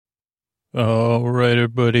All right,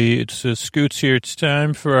 everybody. It's Scoots here. It's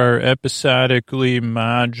time for our episodically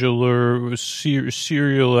modular,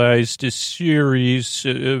 serialized series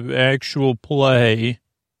of actual play,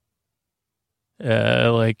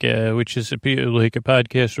 which is like a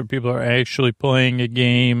podcast where people are actually playing a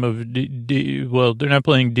game of well, they're not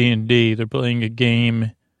playing D&D. They're playing a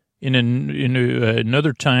game in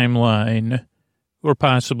another timeline. Or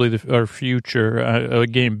possibly our future, a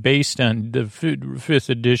game based on the 5th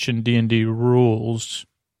edition D&D rules,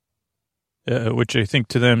 which I think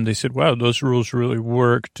to them, they said, wow, those rules really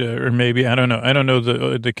worked. Or maybe, I don't know. I don't know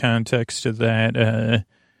the context of that.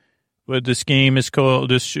 But this game is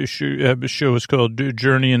called, this show is called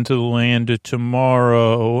Journey into the Land of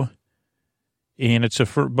Tomorrow. And it's a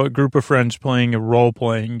group of friends playing a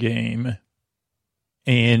role-playing game.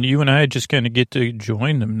 And you and I just kind of get to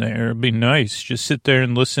join them there. It'd be nice. Just sit there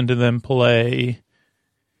and listen to them play.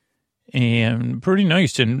 And pretty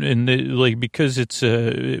nice. And because it's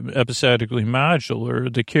episodically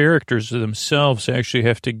modular, the characters themselves actually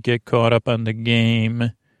have to get caught up on the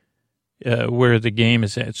game, where the game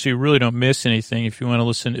is at. So you really don't miss anything. If you want to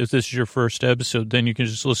listen, if this is your first episode, then you can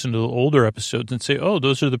just listen to the older episodes and say, oh,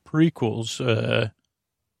 those are the prequels.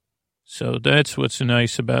 So that's what's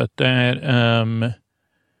nice about that.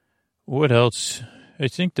 What else? I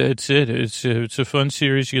think that's it. It's a fun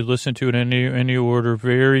series. You can listen to it in any order.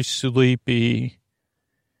 Very sleepy.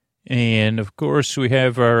 And, of course, we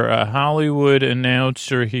have our Hollywood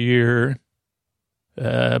announcer here.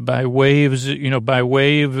 By way of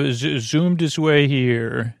zoomed his way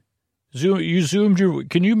here.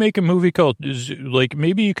 Can you make a movie called,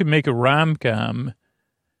 maybe you could make a rom-com,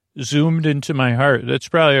 Zoomed Into My Heart. That's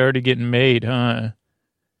probably already getting made, huh?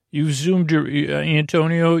 You've zoomed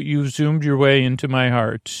Antonio, you've zoomed your way into my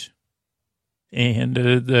heart. And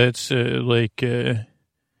that's so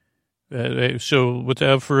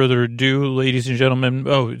without further ado, ladies and gentlemen,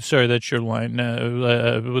 oh, sorry, that's your line.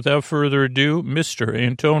 Without further ado, Mr.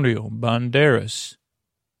 Antonio Banderas.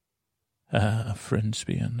 Friends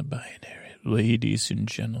beyond the binary, ladies and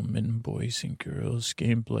gentlemen, boys and girls,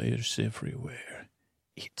 game players everywhere.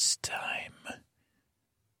 It's time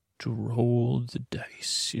to roll the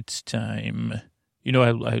dice. It's time. You know,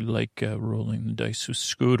 I like rolling the dice with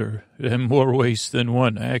Scooter in more ways than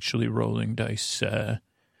one. Actually, rolling dice,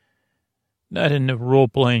 not in a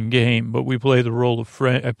role-playing game, but we play the role of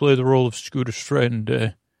friend. I play the role of Scooter's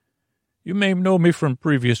friend. You may know me from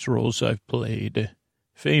previous roles I've played,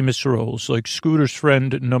 famous roles like Scooter's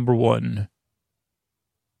friend number 1.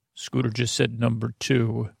 Scooter just said number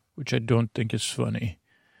 2, which I don't think is funny.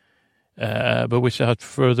 But without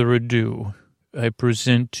further ado, I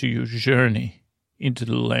present to you Journey into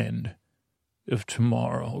the Land of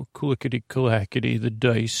Tomorrow. Clickety-clackety, the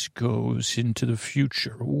dice goes into the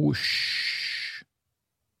future. Whoosh.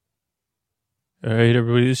 All right,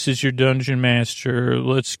 everybody, this is your Dungeon Master.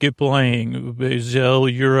 Let's get playing. Zell,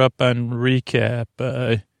 you're up on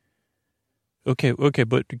recap. Okay,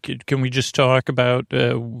 but can we just talk about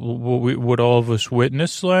what all of us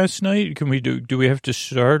witnessed last night? Can we do we have to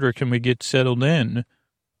start, or can we get settled in?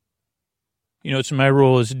 You know, it's my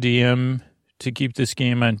role as DM to keep this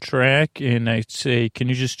game on track, and I say, can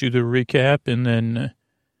you just do the recap, and then,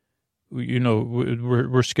 you know,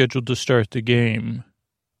 we're scheduled to start the game.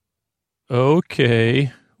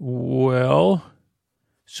 Okay, well...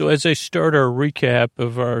 So as I start our recap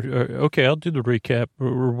of okay, I'll do the recap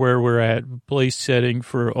where we're at, place setting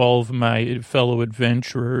for all of my fellow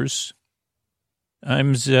adventurers.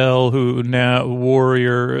 I'm Zell, who now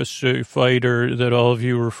warrior, a fighter that all of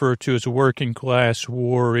you refer to as a working class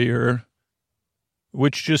warrior,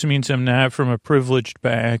 which just means I'm not from a privileged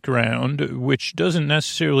background, which doesn't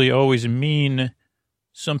necessarily always mean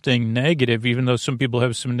something negative, even though some people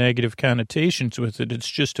have some negative connotations with it. It's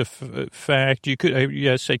just a fact. You could, I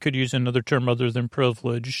could use another term other than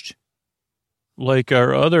privileged. Like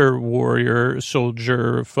our other warrior,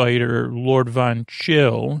 soldier, fighter, Lord Von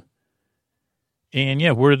Chill. And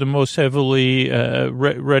yeah, we're the most heavily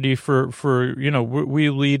ready for, you know, we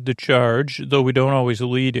lead the charge, though we don't always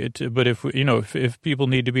lead it. But if people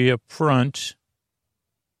need to be up front,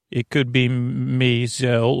 it could be me,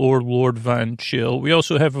 Zell, or Lord Von Chill. We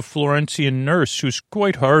also have a Florentian nurse who's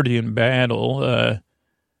quite hardy in battle,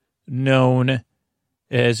 known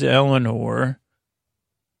as Eleanor.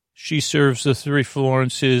 She serves the 3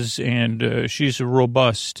 Florences, and she's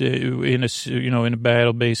robust in a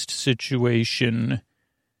battle-based situation.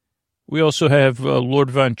 We also have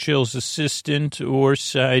Lord Von Chill's assistant or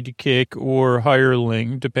sidekick or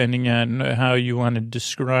hireling, depending on how you want to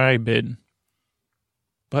describe it.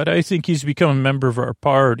 But I think he's become a member of our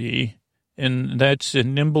party. and that's a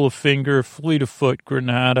nimble of finger, fleet of foot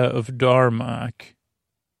Granada of Darmok.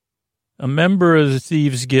 A member of the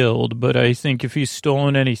Thieves Guild, but I think if he's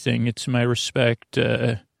stolen anything, it's my respect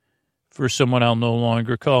for someone I'll no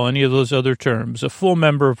longer call any of those other terms. A full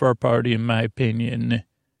member of our party, in my opinion.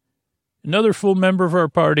 Another full member of our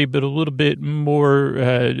party, but a little bit more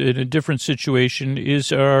in a different situation,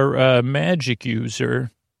 is our magic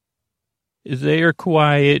user. They are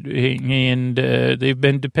quiet and they've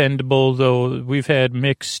been dependable, though we've had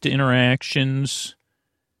mixed interactions.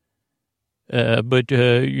 But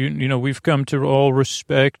we've come to all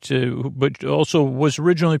respect, but also was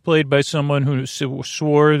originally played by someone who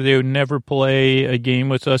swore they would never play a game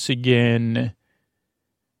with us again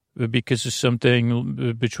because of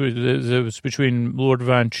something between Lord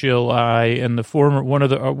Von Chill, I, and the former one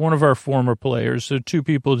of our former players, the two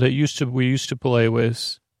people that we used to play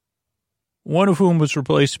with. One of whom was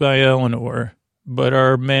replaced by Eleanor. But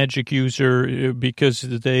our magic user, because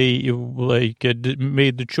they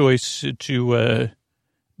made the choice to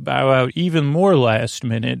bow out even more last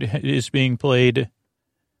minute, is being played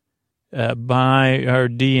by our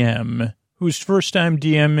DM, whose first time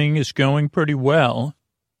DMing is going pretty well,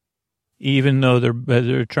 even though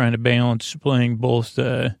they're trying to balance playing both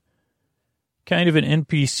kind of an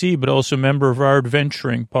NPC, but also a member of our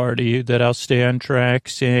adventuring party that I'll stay on track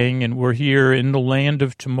saying, and we're here in the land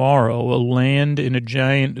of tomorrow, a land in a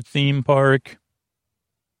giant theme park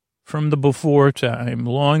from the before time,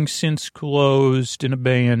 long since closed and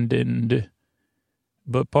abandoned.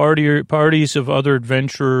 But parties of other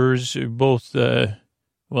adventurers, both,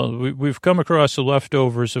 we've come across the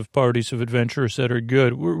leftovers of parties of adventurers that are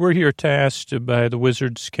good. We're here tasked by the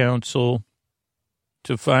Wizards Council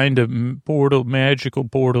to find a magical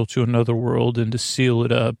portal to another world and to seal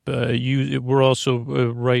it up. We're also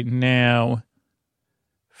right now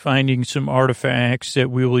finding some artifacts that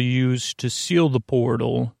we will use to seal the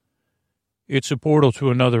portal. It's a portal to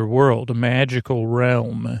another world, a magical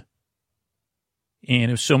realm.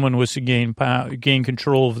 And if someone was to gain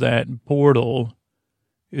control of that portal,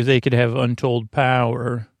 they could have untold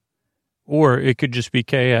power. Or it could just be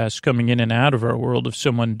chaos coming in and out of our world if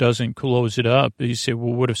someone doesn't close it up. You say,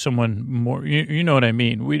 well, what if someone more, you know what I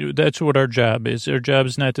mean? That's what our job is. Our job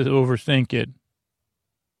is not to overthink it.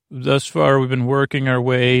 Thus far, we've been working our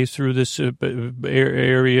way through this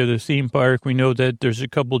area of the theme park. We know that there's a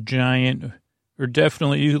couple giant, or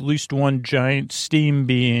definitely at least one giant steam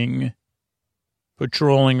being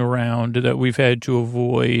patrolling around that we've had to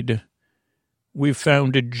avoid. We've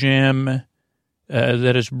found a gem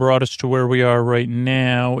that has brought us to where we are right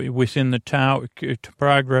now within the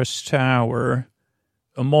Progress Tower,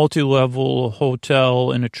 a multi-level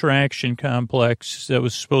hotel and attraction complex that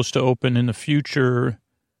was supposed to open in the future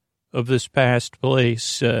of this past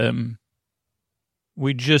place.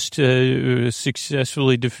 We just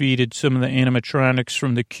successfully defeated some of the animatronics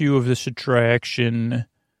from the queue of this attraction,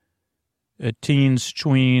 teens,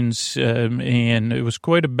 tweens, and it was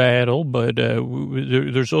quite a battle, but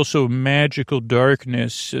there's also magical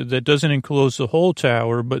darkness that doesn't enclose the whole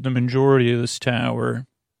tower, but the majority of this tower.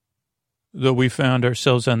 Though we found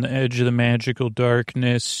ourselves on the edge of the magical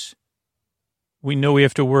darkness, we know we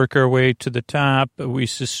have to work our way to the top. We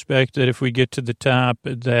suspect that if we get to the top,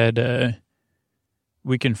 that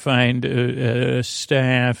we can find a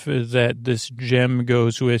staff that this gem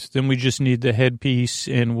goes with. Then we just need the headpiece,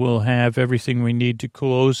 and we'll have everything we need to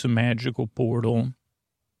close the magical portal.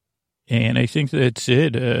 And I think that's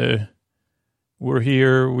it. We're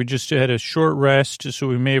here. We just had a short rest, so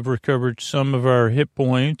we may have recovered some of our hit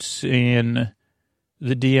points, and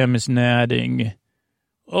the DM is nodding.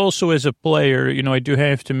 Also, as a player, I do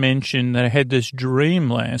have to mention that I had this dream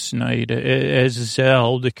last night as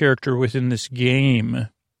Zell, the character within this game,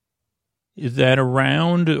 that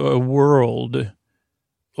around a world,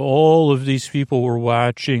 all of these people were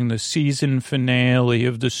watching the season finale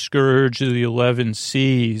of The Scourge of the 11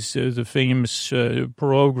 Seas, the famous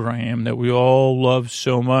program that we all love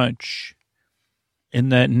so much,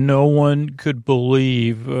 and that no one could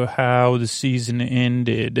believe how the season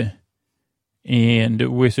ended.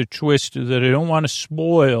 And with a twist that I don't want to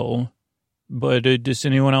spoil, but does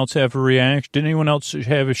anyone else have a reaction? Did anyone else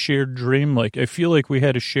have a shared dream? I feel like we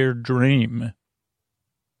had a shared dream.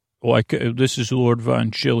 This is Lord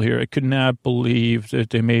Von Chill here. I could not believe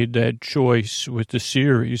that they made that choice with the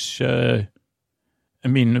series. Were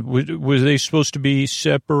they supposed to be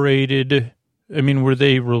separated? Were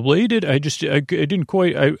they related? I didn't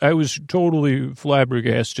quite, I was totally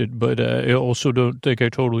flabbergasted, but I also don't think I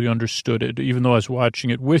totally understood it, even though I was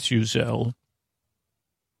watching it with you, Zell.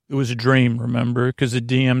 It was a dream, remember? Because the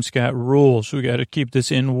DM's got rules. We got to keep this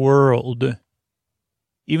in world.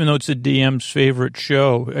 even though it's a DM's favorite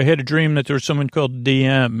show. I had a dream that there was someone called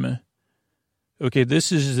DM. Okay,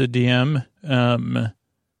 this is the DM.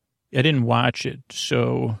 I didn't watch it,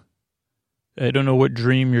 so I don't know what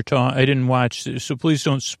dream you're talking. I didn't watch it, so please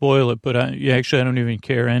don't spoil it. But I don't even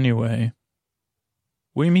care anyway.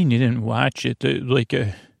 What do you mean you didn't watch it?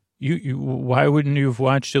 Why wouldn't you have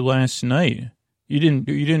watched it last night? You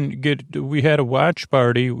didn't get. We had a watch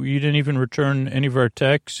party. You didn't even return any of our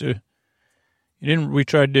texts. You didn't. We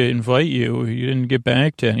tried to invite you. You didn't get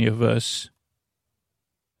back to any of us.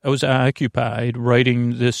 I was occupied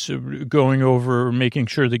writing this, going over, making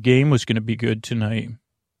sure the game was going to be good tonight.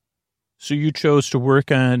 So you chose to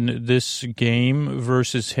work on this game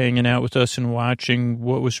versus hanging out with us and watching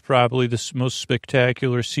what was probably the most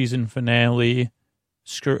spectacular season finale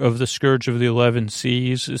of the Scourge of the 11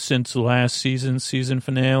 Seas since the last season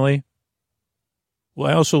finale. Well,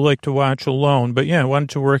 I also like to watch alone, but yeah, I wanted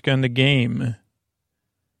to work on the game.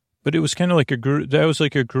 But it was kind of like that was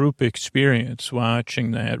like a group experience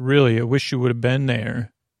watching that. Really, I wish you would have been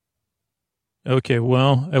there. Okay,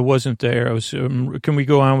 well, I wasn't there. Can we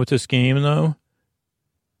go on with this game, though?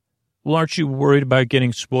 Well, aren't you worried about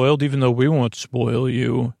getting spoiled, even though we won't spoil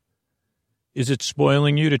you? Is it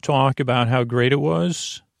spoiling you to talk about how great it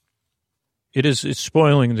was? It's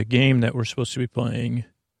spoiling the game that we're supposed to be playing.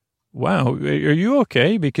 Wow, are you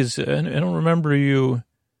okay? Because I don't remember you.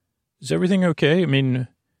 Is everything okay? I mean,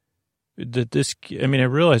 I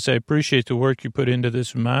realize I appreciate the work you put into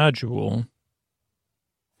this module.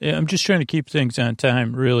 Yeah, I'm just trying to keep things on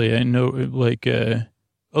time, really. I know,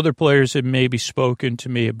 other players have maybe spoken to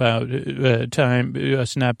me about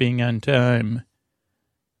us not being on time.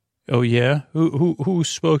 Oh, yeah? Who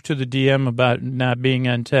spoke to the DM about not being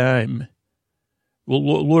on time? Well,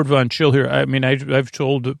 Lord Von Chill here, I mean, I've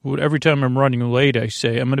told, every time I'm running late, I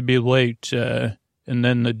say, I'm going to be late, and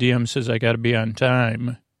then the DM says I got to be on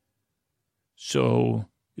time. So,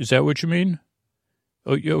 is that what you mean?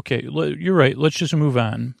 Oh, okay, you're right. Let's just move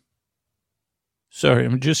on. Sorry,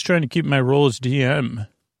 I'm just trying to keep my role as DM.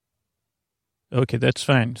 Okay, that's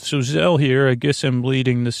fine. So, Zell here, I guess I'm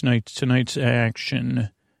leading tonight's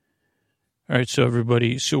action. All right, so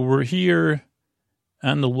everybody, so we're here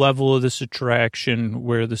on the level of this attraction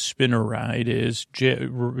where the spinner ride is,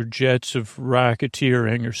 Jets of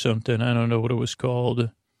Rocketeering or something. I don't know what it was called.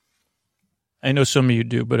 I know some of you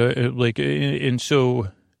do, but and so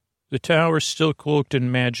the tower's still cloaked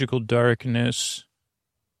in magical darkness.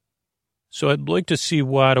 So I'd like to see,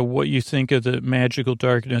 Wada, what you think of the magical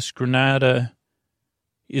darkness. Granada,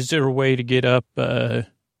 is there a way to get up?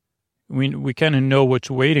 We kind of know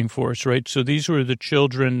what's waiting for us, right? So these were the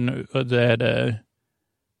children that,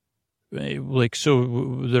 so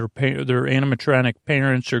their animatronic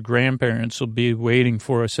parents or grandparents will be waiting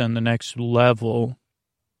for us on the next level.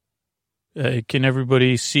 Can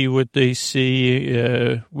everybody see what they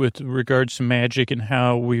see with regards to magic and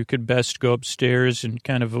how we could best go upstairs and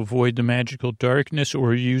kind of avoid the magical darkness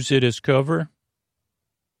or use it as cover?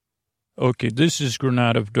 Okay, this is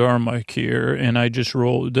Granada of Dharma here, and I just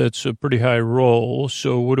rolled. That's a pretty high roll.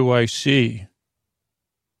 So what do I see?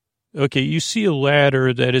 Okay, you see a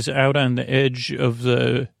ladder that is out on the edge of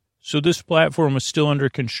the... So this platform is still under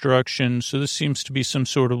construction, so this seems to be some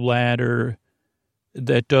sort of ladder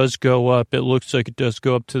that does go up. It looks like it does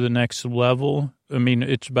go up to the next level. I mean,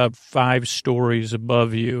 it's about 5 stories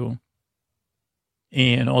above you.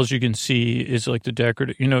 And all you can see is like the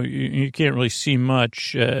decorative, you can't really see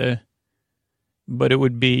much, but it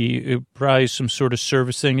would be probably some sort of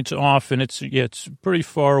service thing. It's off and it's pretty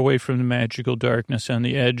far away from the magical darkness on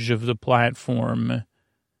the edge of the platform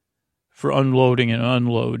for unloading and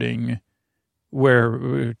unloading,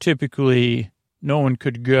 where typically no one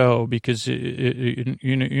could go because,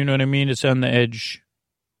 you know what I mean? It's on the edge.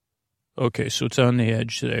 Okay, so it's on the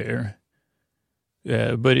edge there.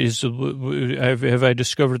 But have I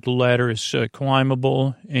discovered the ladder is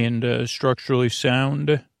climbable and structurally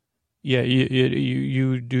sound? Yeah,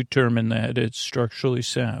 you determine that it's structurally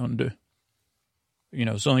sound.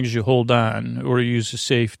 As long as you hold on or use a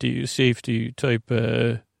safety type.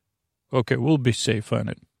 Okay, we'll be safe on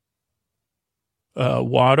it.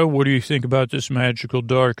 Wada, what do you think about this magical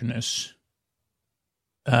darkness?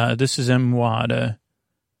 This is M. Wada.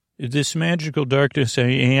 This magical darkness, I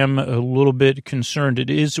am a little bit concerned. It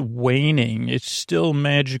is waning. It's still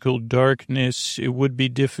magical darkness. It would be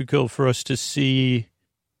difficult for us to see.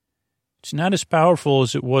 It's not as powerful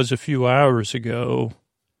as it was a few hours ago.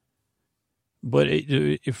 But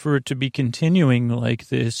for it to be continuing like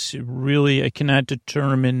this, really, I cannot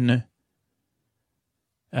determine.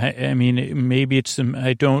 I mean, maybe it's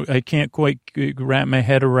I can't quite wrap my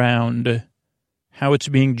head around how it's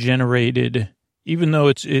being generated even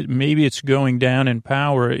though maybe it's going down in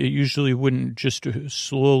power, it usually wouldn't just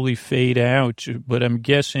slowly fade out. But I'm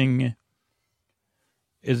guessing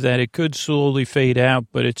is that it could slowly fade out,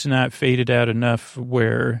 but it's not faded out enough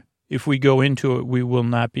where if we go into it, we will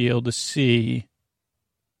not be able to see.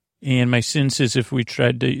 And my sense is if I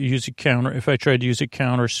tried to use a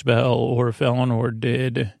counter spell, or if Eleanor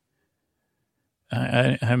did,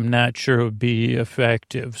 I'm not sure it would be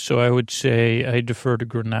effective. So I would say I defer to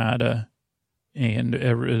Granada and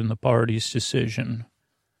the party's decision.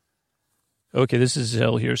 Okay, this is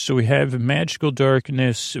Zell here. So we have magical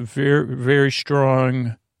darkness, very, very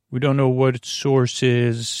strong. We don't know what its source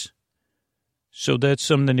is. So that's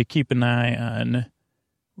something to keep an eye on.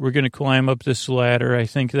 We're going to climb up this ladder. I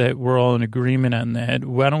think that we're all in agreement on that.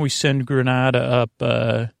 Why don't we send Granada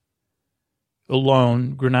up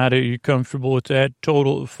alone? Granada, are you comfortable with that?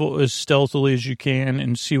 As stealthily as you can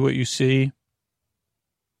and see what you see?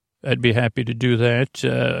 I'd be happy to do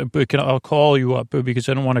that, but I'll call you up because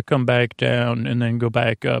I don't want to come back down and then go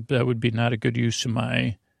back up. That would be not a good use of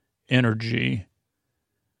my energy.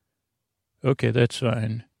 Okay, that's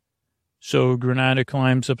fine. So Granada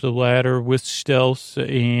climbs up the ladder with stealth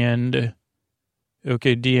and,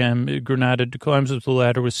 okay, DM, Granada climbs up the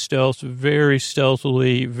ladder with stealth, very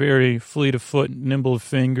stealthily, very fleet of foot, nimble of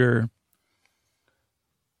finger.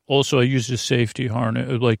 Also, I used a safety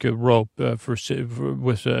harness, like a rope okay,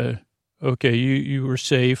 you were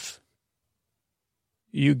safe.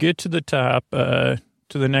 You get to the top, to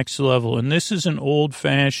the next level, and this is an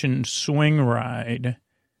old-fashioned swing ride,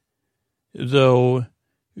 though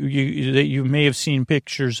that you may have seen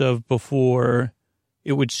pictures of before.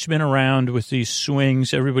 It would spin around with these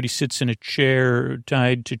swings. Everybody sits in a chair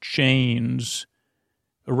tied to chains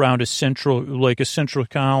around a central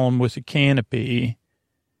column with a canopy.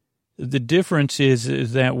 The difference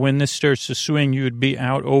is that when this starts to swing, you would be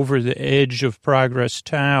out over the edge of Progress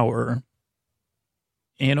Tower.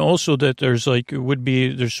 And also that there's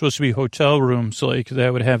supposed to be hotel rooms like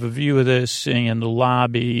that would have a view of this and the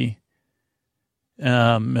lobby.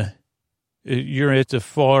 You're at the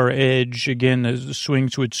far edge. Again, the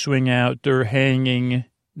swings would swing out. They're hanging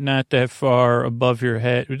not that far above your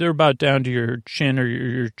head. They're about down to your chin or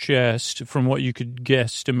your chest from what you could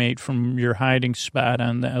guesstimate from your hiding spot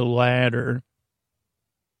on the ladder.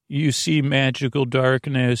 You see magical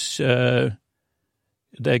darkness that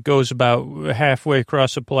goes about halfway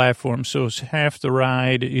across the platform. So half the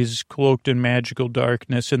ride is cloaked in magical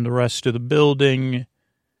darkness and the rest of the building.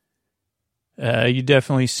 You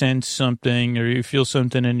definitely sense something or you feel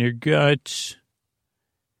something in your gut.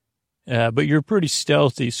 But you're pretty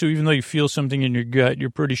stealthy. So even though you feel something in your gut, you're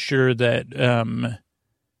pretty sure that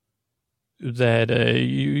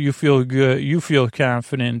you feel good. You feel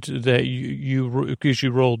confident that because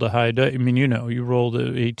you rolled a high. I mean, you rolled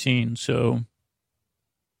a 18. So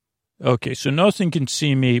okay, so nothing can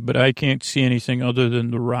see me, but I can't see anything other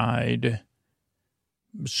than the ride.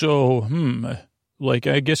 So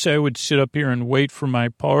I guess I would sit up here and wait for my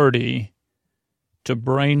party to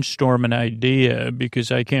brainstorm an idea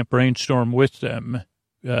because I can't brainstorm with them,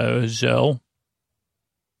 Zell.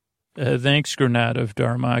 Thanks, Granada of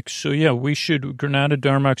Darmok. So, yeah, Granada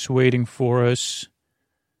Darmok's waiting for us.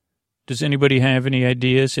 Does anybody have any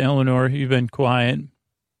ideas? Eleanor, you've been quiet.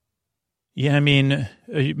 Yeah, I mean,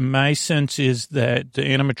 my sense is that the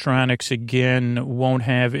animatronics, again, won't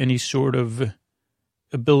have any sort of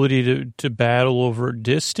ability to battle over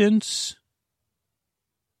distance.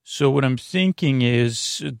 So what I'm thinking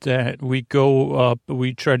is that we go up,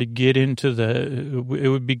 we try to get into it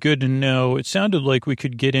would be good to know, it sounded like we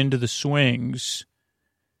could get into the swings,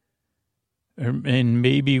 and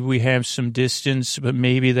maybe we have some distance, but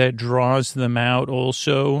maybe that draws them out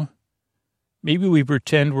also. Maybe we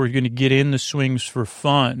pretend we're going to get in the swings for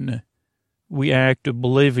fun. We act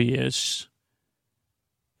oblivious.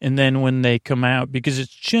 And then when they come out, because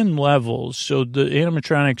it's chin level, so the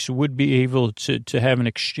animatronics would be able to have an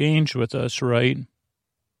exchange with us, right?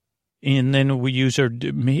 And then we use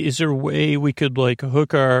is there a way we could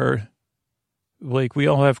hook we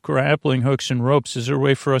all have grappling hooks and ropes. Is there a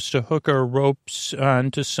way for us to hook our ropes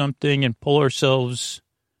onto something and pull ourselves,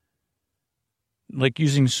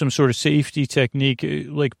 using some sort of safety technique,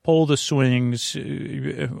 pull the swings?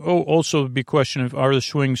 Also, it'd be a question of, are the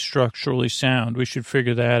swings structurally sound? We should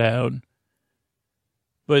figure that out.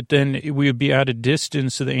 But then we would be out of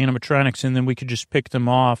distance of the animatronics, and then we could just pick them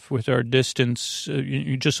off with our distance,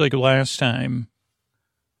 just like last time.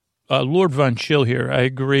 Lord Von Chill here. I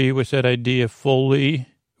agree with that idea fully.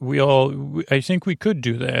 I think we could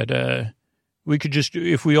do that. We could just,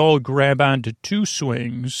 if we all grab onto two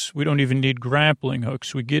swings, we don't even need grappling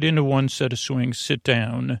hooks. We get into one set of swings, sit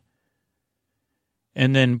down,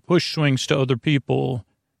 and then push swings to other people,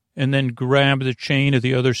 and then grab the chain of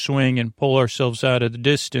the other swing and pull ourselves out of the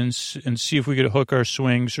distance and see if we could hook our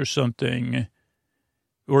swings or something,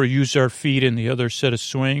 or use our feet in the other set of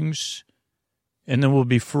swings, and then we'll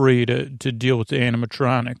be free to deal with the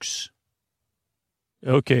animatronics.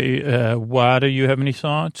 Okay, Wada, you have any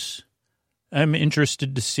thoughts? I'm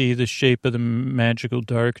interested to see the shape of the magical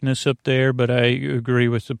darkness up there, but I agree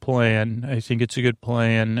with the plan. I think it's a good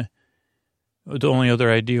plan. The only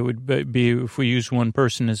other idea would be if we use one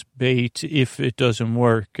person as bait, if it doesn't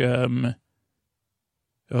work.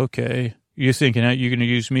 Okay. You're thinking you're going to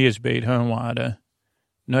use me as bait, huh, Wada?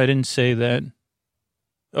 No, I didn't say that.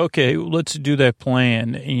 Okay, let's do that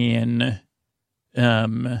plan. And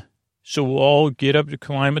so we'll all get up to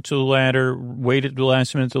climb it to the ladder, wait at the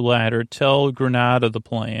last minute of the ladder, tell Granada the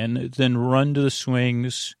plan, then run to the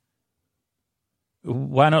swings.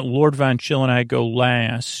 Why don't Lord Von Chill and I go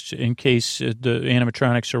last in case the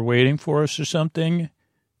animatronics are waiting for us or something?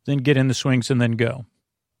 Then get in the swings and then go.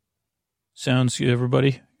 Sounds good,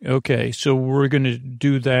 everybody? Okay, so we're going to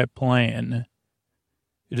do that plan.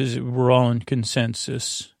 We're all in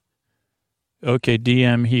consensus. Okay,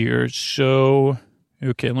 DM here. So,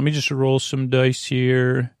 okay, let me just roll some dice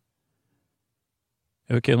here.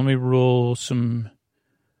 Okay, let me roll some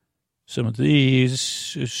of these.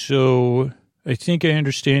 So I think I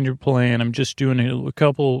understand your plan. I'm just doing a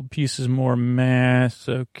couple pieces more math.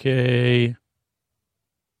 Okay.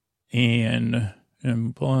 And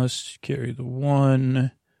plus, carry the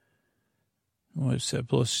 1. What's that?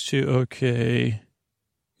 Plus 2. Okay.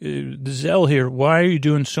 Zell here, why are you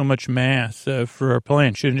doing so much math for our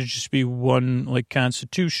plan? Shouldn't it just be one, like,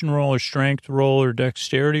 constitution roll or strength roll or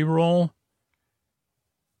dexterity roll?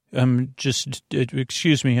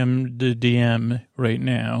 Excuse me, I'm the DM right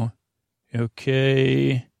now.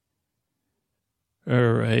 Okay.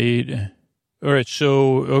 All right,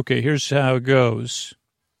 so, okay, here's how it goes.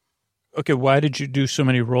 Okay, why did you do so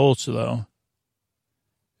many rolls, though?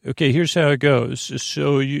 Okay, here's how it goes.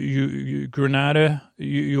 So you Granada,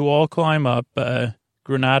 you all climb up,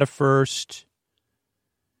 Granada first,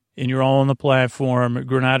 and you're all on the platform.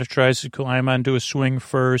 Granada tries to climb onto a swing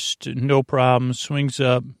first, no problem, swings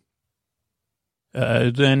up.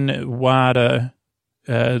 Then Wada,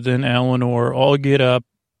 then Eleanor all get up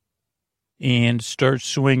and start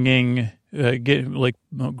swinging,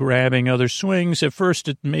 grabbing other swings. At first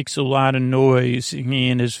it makes a lot of noise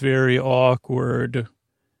and is very awkward.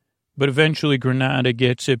 But eventually Granada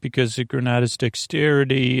gets it because of Granada's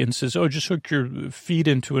dexterity and says, oh, just hook your feet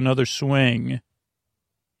into another swing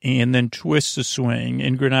and then twist the swing.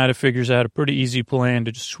 And Granada figures out a pretty easy plan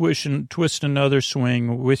to just twist another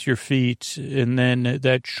swing with your feet. And then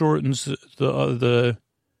that shortens the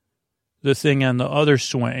thing on the other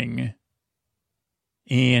swing.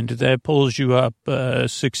 And that pulls you up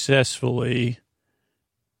successfully.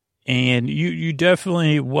 And you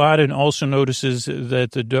definitely, Wadden also notices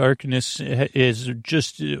that the darkness is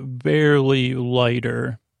just barely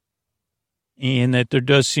lighter and that there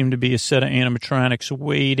does seem to be a set of animatronics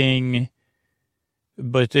waiting,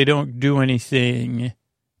 but they don't do anything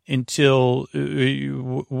until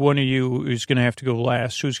one of you is going to have to go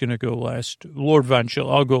last. Who's going to go last? Lord Von Chill.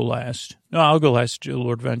 I'll go last. No, I'll go last,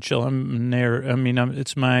 Lord Von Chill. I'm there.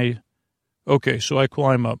 It's my, okay, so I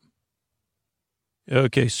climb up.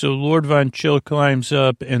 Okay, so Lord Von Chill climbs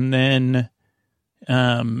up, and then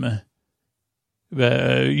you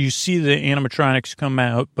see the animatronics come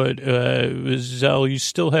out, but Zell, you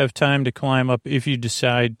still have time to climb up if you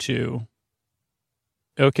decide to.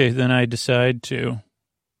 Okay, then I decide to.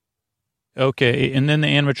 Okay, and then the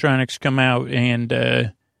animatronics come out, and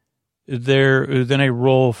then I already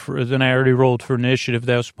rolled for initiative.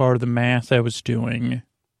 That was part of the math I was doing.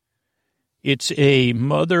 It's a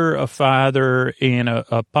mother, a father, and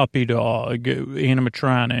a puppy dog,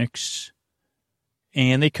 animatronics,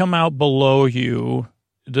 and they come out below you.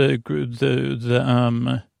 What do you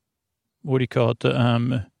call it?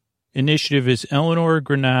 The initiative is Eleanor,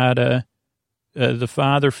 Granada, the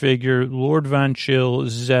father figure, Lord Von Chill,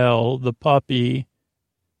 Zell, the puppy,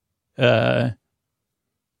 the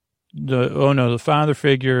father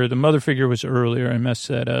figure, the mother figure was earlier. I messed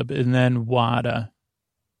that up, and then Wada.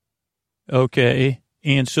 Okay,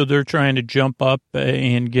 and so they're trying to jump up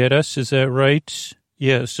and get us, is that right?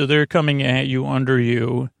 Yeah, so they're coming at you, under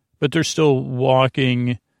you, but they're still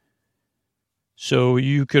walking, so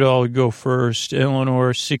you could all go first.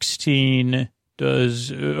 Eleanor, 16, does,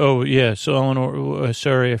 so Eleanor,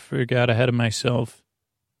 sorry, I forgot ahead of myself.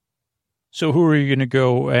 So who are you going to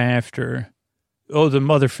go after? Oh, the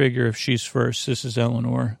mother figure, if she's first. This is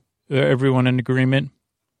Eleanor. Everyone in agreement?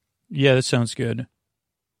 Yeah, that sounds good.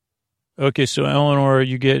 Okay, so Eleanor,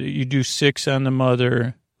 you do 6 on the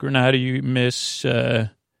mother. Granada, you miss.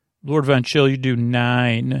 Lord Von Chill, you do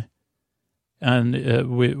 9 on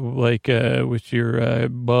with your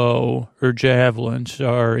bow or javelin.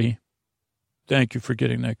 Sorry. Thank you for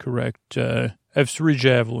getting that correct. I have 3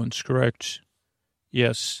 javelins, correct?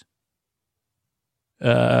 Yes.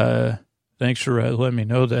 Thanks for letting me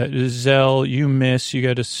know that. Zell, you miss. You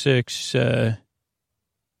got a 6.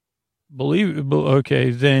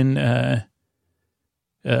 Okay, then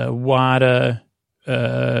Wada,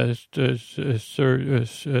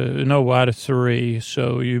 Wada 3,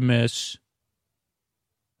 so you miss.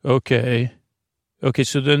 Okay,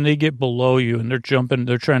 so then they get below you, and they're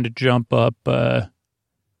trying to jump up. Right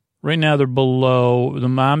now they're below, the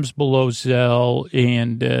mom's below Zell,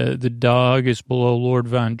 and the dog is below Lord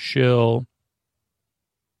Von Chill,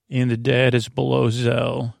 and the dad is below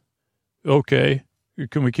Zell. Okay.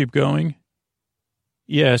 Can we keep going?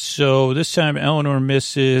 Yeah, so this time Eleanor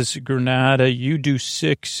misses. Granada, you do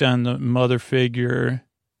 6 on the mother figure.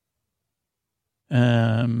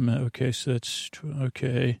 Okay, so that's,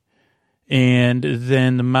 okay. And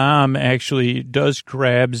then the mom actually does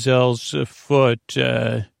grab Zell's foot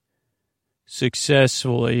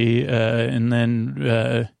successfully, and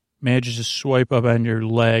then manages to swipe up on your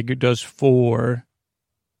leg. It does 4.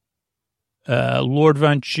 Lord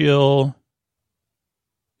Von Chill,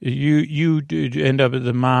 you end up at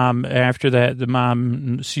the mom. After that, the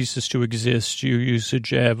mom ceases to exist. You use the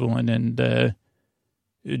javelin and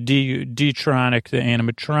D-Tronic, the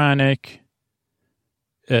animatronic.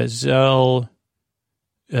 Zell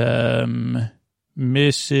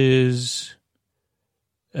misses.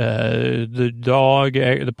 The dog,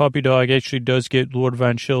 the puppy dog, actually does get Lord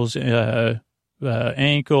Von Chill's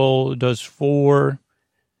ankle. Does 4.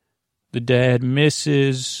 The dad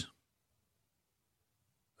misses.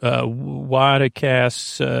 Wada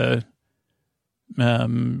casts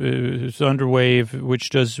Thunderwave, which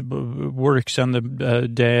works on the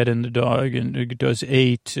dad and the dog, and it does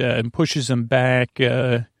 8 and pushes them back,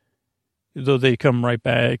 though they come right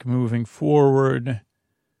back, moving forward.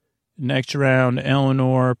 Next round,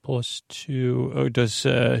 Eleanor +2 does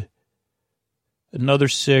another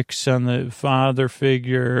 6 on the father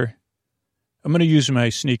figure. I'm going to use my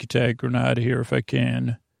sneak attack Granada here if I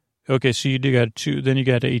can. Okay, so you got 2, then you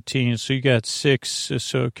got 18, so you got 6.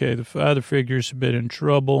 So, okay, the father figure's a bit in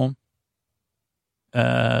trouble.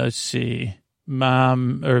 Let's see.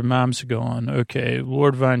 Mom's gone. Okay,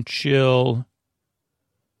 Lord Von Chill.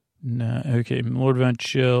 No, okay, Lord Von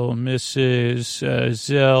Chill misses.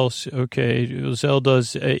 Zell, okay, Zell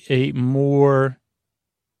does 8 more.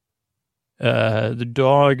 The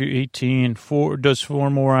dog, 18, does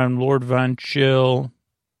 4 more on Lord Von Chill.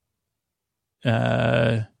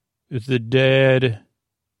 The dad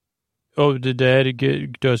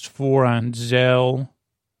does 4 on Zell.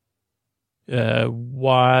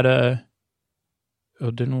 Wada.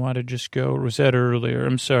 Oh, didn't Wada just go? Or was that earlier?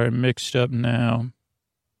 I'm sorry, I'm mixed up now.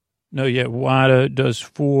 No, yeah, Wada does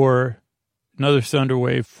 4. Another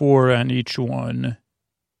Thunderwave, 4 on each one.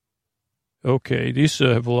 Okay, these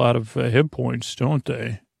have a lot of hit points, don't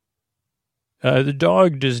they? The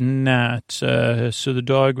dog does not. So the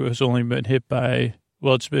dog has only been hit by,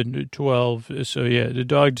 well, it's been 12. So, yeah, the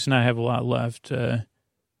dog does not have a lot left. It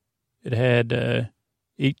had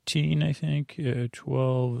 18, I think.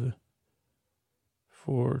 12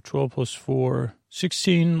 plus 4,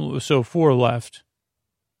 16. So 4 left.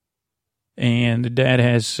 And the dad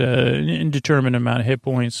has an indeterminate amount of hit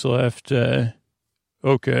points left.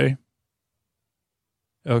 Okay.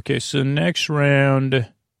 Okay, so next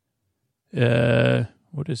round,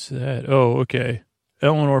 what is that? Oh, okay.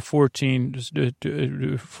 Eleanor 14.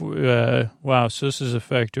 Wow, so this is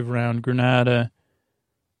effective round. Granada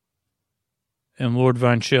and Lord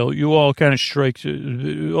Von Chill. You all kind of strike,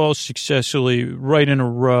 all successfully, right in a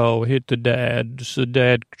row, hit the dad. So the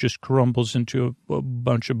dad just crumbles into a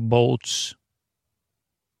bunch of bolts.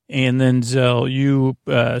 And then, Zell, you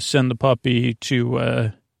send the puppy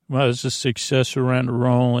to... Well, it's a success around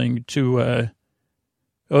rolling to,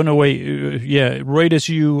 oh, no, wait, yeah, right as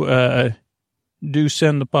you do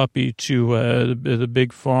send the puppy to the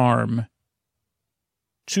big farm,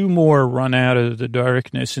 2 more run out of the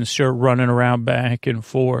darkness and start running around back and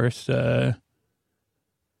forth. Okay,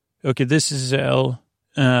 this is Zell.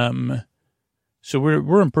 So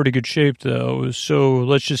we're in pretty good shape, though, so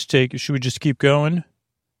let's just should we just keep going?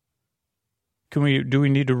 Do we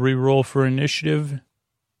need to re-roll for initiative?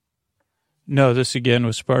 No, this again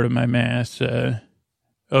was part of my math.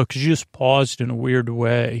 Because you just paused in a weird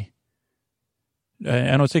way.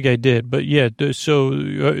 I don't think I did, but yeah, so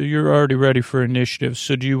you're already ready for initiative.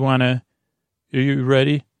 So do you want to, are you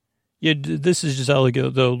ready? Yeah, this is just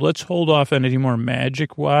elegant, though. Let's hold off on any more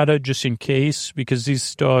magic, Wada, just in case, because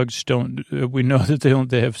these dogs don't, we know that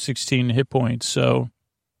they have 16 hit points, so.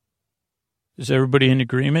 Is everybody in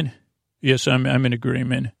agreement? Yes, I'm in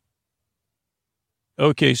agreement.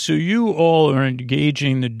 Okay, so you all are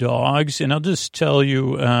engaging the dogs, and I'll just tell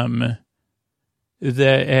you, that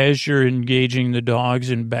as you're engaging the dogs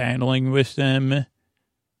and battling with them,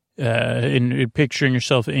 and picturing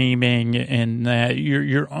yourself aiming, and that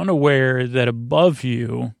you're unaware that above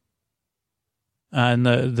you, on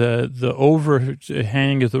the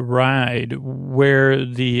overhang of the ride,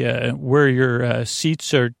 where your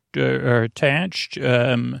seats are attached,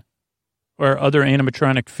 are other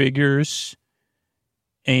animatronic figures,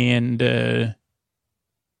 and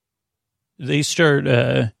they start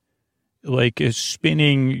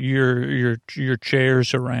spinning your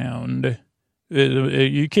chairs around.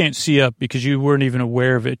 You can't see up because you weren't even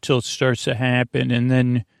aware of it till it starts to happen. And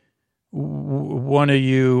then one of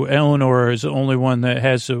you, Eleanor, is the only one that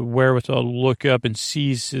has the wherewithal to look up and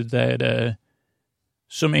sees that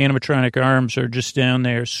some animatronic arms are just down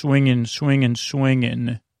there swinging.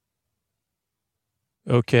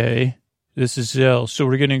 Okay, this is Zell. So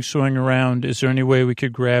we're getting swung around. Is there any way we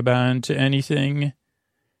could grab on to anything?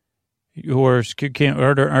 Or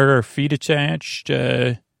are our feet attached?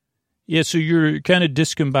 Yeah, so you're kind of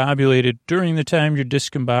discombobulated. During the time you're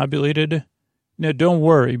discombobulated, now don't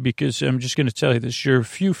worry, because I'm just going to tell you this. You're a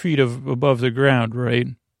few feet above the ground, right?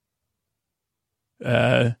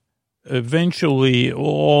 Eventually,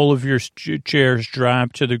 all of your chairs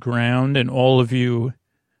drop to the ground, and all of you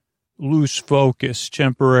lose focus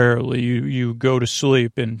temporarily. You go to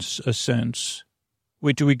sleep in a sense.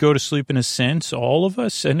 Wait, do we go to sleep in a sense? All of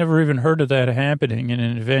us? I never even heard of that happening in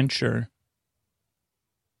an adventure.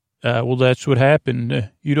 Well, that's what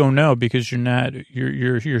happened. You don't know because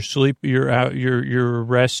you're sleep, you're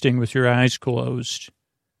resting with your eyes closed.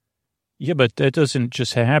 Yeah, but that doesn't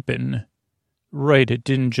just happen. Right, it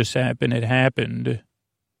didn't just happen. It happened.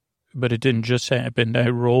 But it didn't just happen.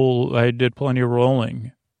 I did plenty of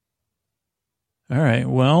rolling. All right,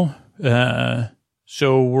 well,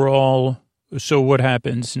 so what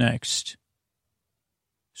happens next?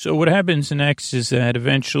 So what happens next is that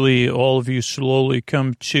eventually all of you slowly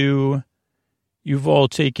come to. You've all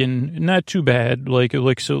taken not too bad. I can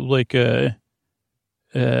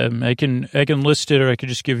list it, or I could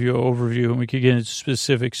just give you an overview, and we could get into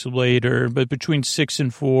specifics later. But between 6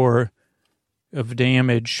 and 4 of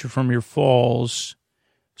damage from your falls,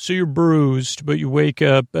 so you're bruised, but you wake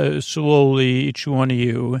up slowly, each one of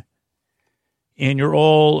you, and you're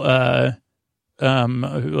all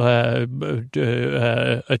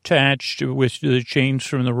attached with the chains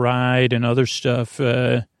from the ride and other stuff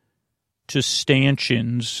to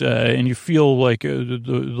stanchions, and you feel like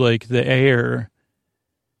the air.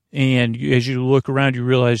 And as you look around, you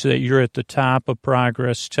realize that you're at the top of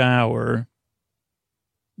Progress Tower.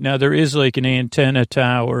 Now there is like an antenna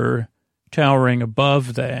tower towering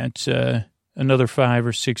above that, another 5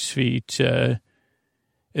 or 6 feet, and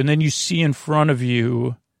then you see in front of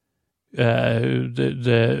you the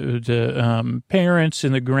parents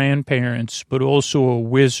and the grandparents, but also a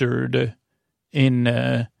wizard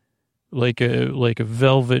in like a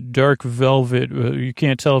velvet, dark velvet. You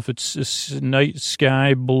can't tell if it's night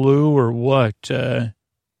sky blue or what.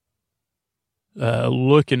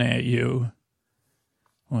 Looking at you,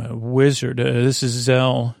 wizard. This is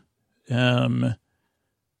Zell.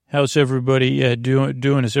 How's everybody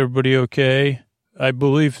doing? Is everybody okay? I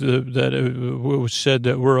believe that it was said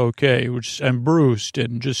that we're okay, which I'm bruised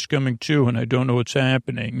and just coming to, and I don't know what's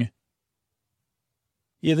happening.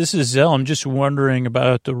 Yeah, this is Zell. I'm just wondering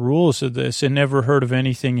about the rules of this. I never heard of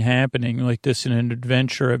anything happening like this in an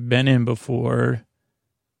adventure I've been in before.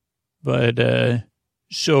 But,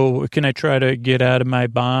 so can I try to get out of my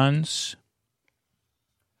bonds?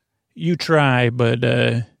 You try, but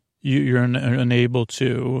you're unable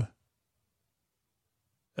to.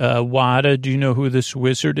 Wada, do you know who this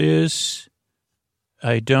wizard is?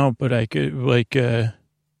 I don't, but I could, what do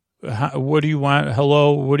you want?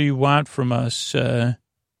 Hello, what do you want from us?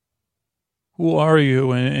 Who are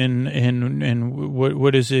you, and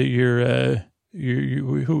what is it?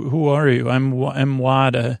 Who are you? I'm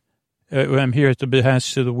Wada. I'm here at the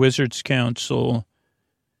behest of the Wizards Council,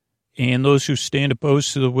 and those who stand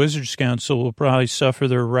opposed to the Wizards Council will probably suffer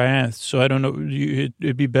their wrath. So I don't know.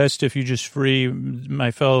 It'd be best if you just free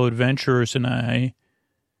my fellow adventurers and I.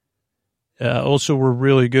 Also, we're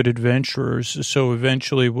really good adventurers, so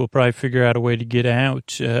eventually we'll probably figure out a way to get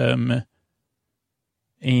out.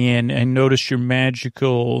 And I noticed your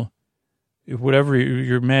magical whatever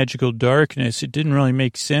your magical darkness, it didn't really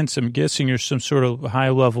make sense. I'm guessing you're some sort of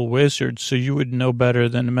high-level wizard, so you would know better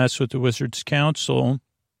than to mess with the Wizard's Council.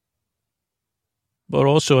 But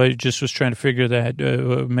also, I just was trying to figure that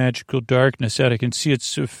magical darkness out. I can see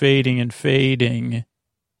it's fading and fading.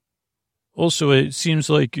 Also, it seems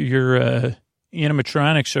like your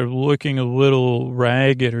animatronics are looking a little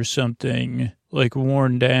ragged or something, like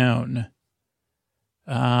worn down.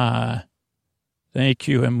 Ah, thank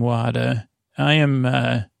you, Mwada. I am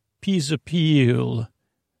Pizzapeel,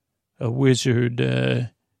 a wizard,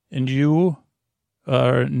 and you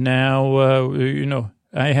are now,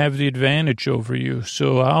 I have the advantage over you,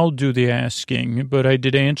 so I'll do the asking, but I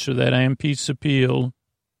did answer that. I am Pizzapeel,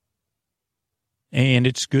 and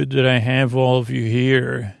it's good that I have all of you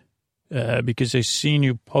here, because I seen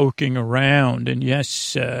you poking around, and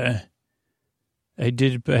yes, I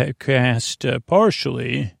did cast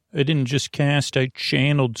partially. I didn't just cast, I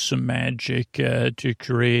channeled some magic to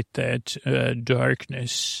create that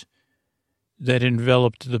darkness that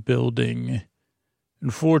enveloped the building.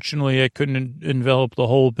 Unfortunately, I couldn't envelop the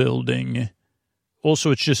whole building.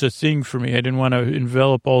 Also, it's just a thing for me. I didn't want to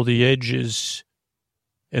envelop all the edges.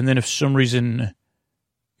 And then if for some reason,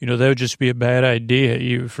 that would just be a bad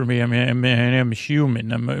idea for me. I mean, I'm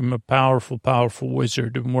human. I'm a powerful, powerful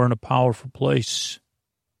wizard, and we're in a powerful place.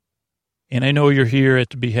 And I know you're here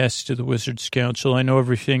at the behest of the Wizard's Council. I know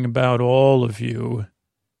everything about all of you.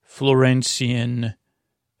 Florentian,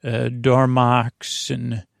 Darmox,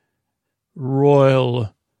 and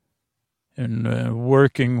Royal, and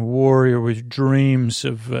working warrior with dreams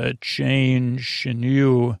of change, and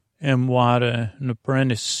you, Mwada, an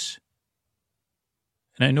apprentice.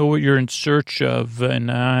 And I know what you're in search of, and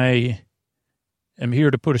I am here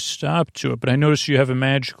to put a stop to it. But I notice you have a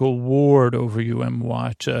magical ward over you,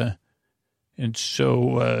 Mwada. And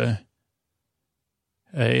so,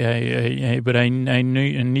 I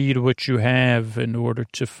need what you have in order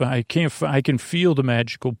to find. I can feel the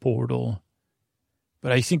magical portal,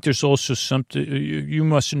 but I think there's also something, you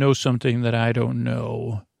must know something that I don't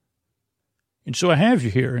know. And so I have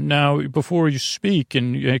you here. And now, before you speak,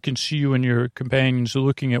 and I can see you and your companions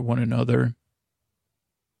looking at one another,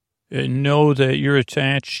 know that you're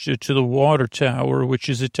attached to the water tower, which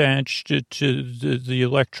is attached to the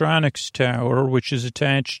electronics tower, which is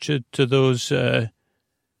attached to those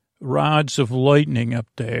rods of lightning up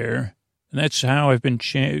there. And that's how I've been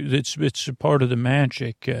it's a part of the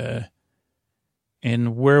magic.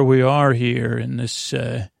 And where we are here in this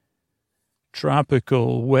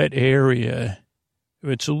tropical wet area,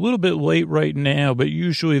 it's a little bit late right now, but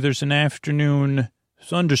usually there's an afternoon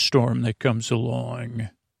thunderstorm that comes along.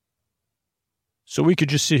 So we could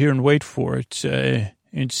just sit here and wait for it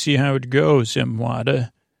and see how it goes,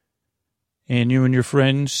 Mwada. And you and your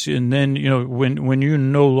friends, and then, when you're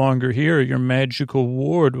no longer here, your magical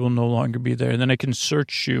ward will no longer be there. And then I can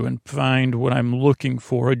search you and find what I'm looking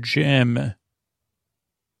for, a gem.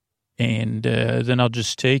 And then I'll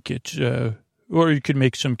just take it. Or you could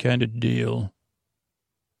make some kind of deal.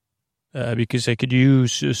 Because I could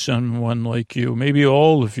use someone like you, maybe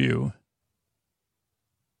all of you.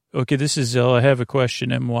 Okay, this is Zell. I have a question,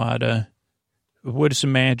 Mwada. What is a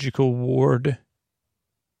magical ward?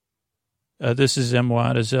 This is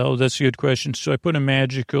Mwada, Zell. That's a good question. So I put a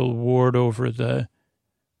magical ward over the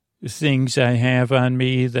things I have on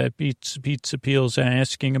me that Pizzapeel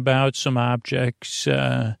asking about, some objects.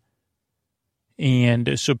 And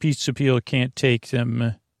so Pizzapeel can't take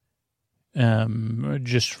them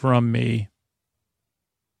just from me.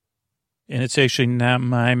 And it's actually not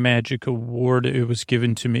my magical ward. It was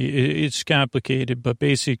given to me. It's complicated, but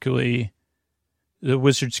basically the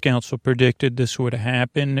Wizard's Council predicted this would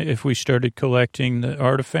happen if we started collecting the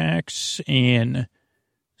artifacts. And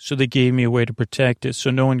so they gave me a way to protect it.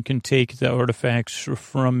 So no one can take the artifacts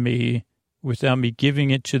from me without me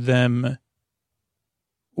giving it to them.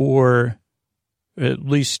 Or at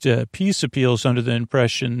least Pizzapeel under the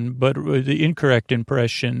impression, but the incorrect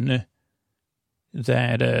impression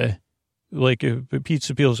that...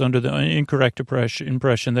 Pizzapeel under the incorrect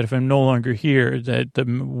impression that if I'm no longer here, that the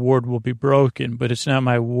ward will be broken. But it's not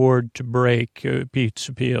my ward to break,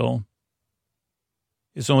 Pizzapeel.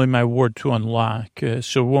 It's only my ward to unlock.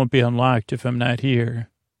 So it won't be unlocked if I'm not here.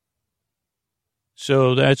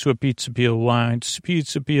 So that's what Pizzapeel wants.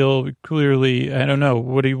 Pizzapeel, clearly, I don't know.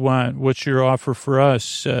 What do you want? What's your offer for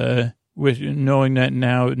us with knowing that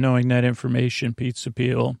information,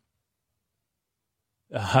 Pizzapeel?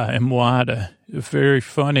 Mwada, very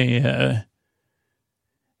funny. That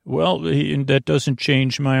doesn't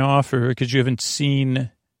change my offer because you haven't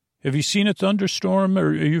seen Have you seen a thunderstorm,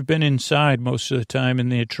 or you've been inside most of the time in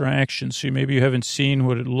the attraction, so maybe you haven't seen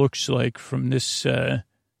what it looks like from this, the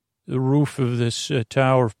roof of this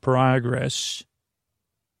Tower of Progress,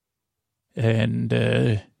 and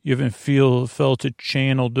you haven't felt it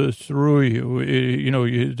channeled through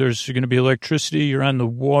you. There's going to be electricity. You're on the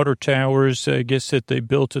water towers, I guess, that they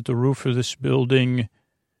built at the roof of this building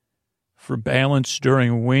for balance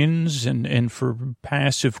during winds and for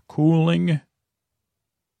passive cooling.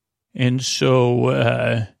 And so,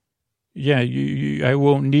 I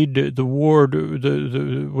won't need the ward,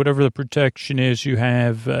 the whatever the protection is you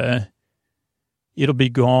have, it'll be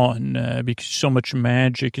gone, because so much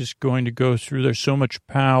magic is going to go through. There's so much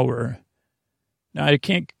power. Now, I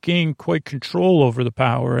can't gain quite control over the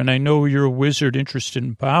power, and I know you're a wizard interested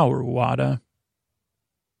in power, Wada.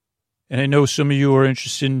 And I know some of you are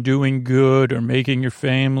interested in doing good or making your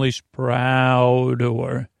families proud,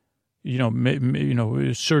 or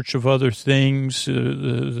search of other things,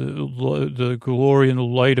 the glory and the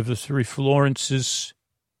light of the three Florences.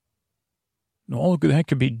 All of that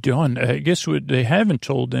could be done. I guess what they haven't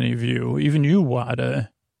told any of you, even you, Wada,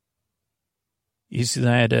 is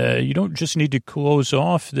that you don't just need to close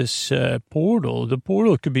off this portal. The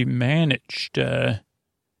portal could be managed. I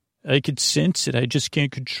could sense it. I just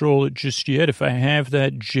can't control it just yet. If I have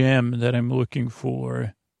that gem that I'm looking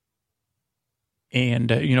for,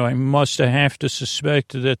 and, I have to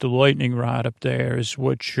suspect that the lightning rod up there is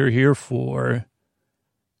what you're here for.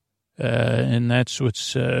 And that's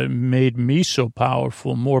what's made me so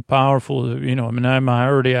powerful, more powerful. I'm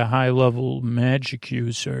already a high-level magic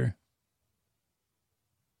user.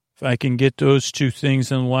 If I can get those two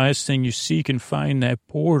things, and the last thing you seek and find that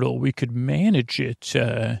portal, we could manage it,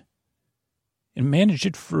 and manage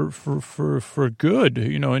it for good,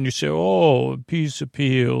 and you say, oh, peace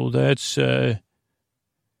appeal, that's, that's,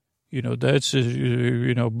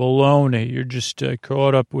 baloney. You're just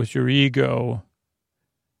caught up with your ego.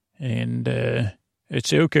 And I'd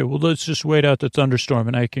say, okay, well, let's just wait out the thunderstorm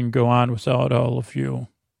and I can go on without all of you.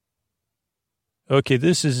 Okay,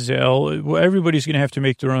 this is Zell. Well, everybody's going to have to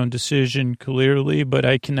make their own decision, clearly, but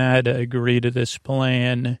I cannot agree to this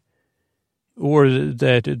plan, or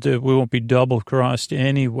that we won't be double-crossed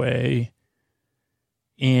anyway.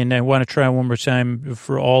 And I want to try one more time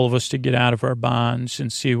for all of us to get out of our bonds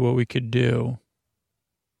and see what we could do.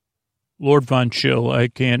 Lord Von Chill, I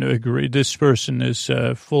can't agree. This person is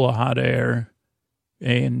full of hot air,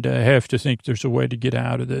 and I have to think there's a way to get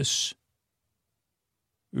out of this.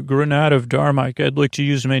 Granada of Darmok, I'd like to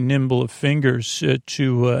use my nimble of fingers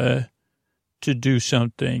to do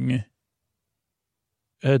something.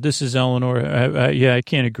 This is Eleanor. I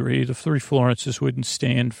can't agree. The three Florences wouldn't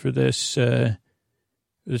stand for this. The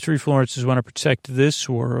three Florences want to protect this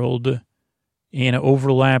world, and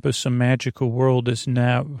overlap of some magical world is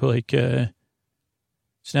not it's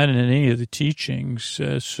not in any of the teachings.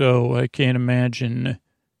 So I can't imagine.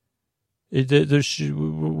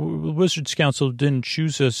 The Wizards Council didn't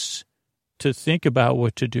choose us to think about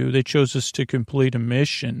what to do. They chose us to complete a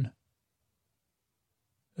mission.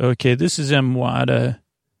 Okay, this is Mwada.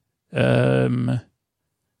 I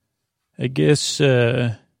guess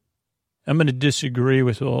I'm going to disagree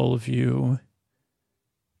with all of you.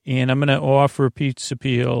 And I'm going to offer Pete's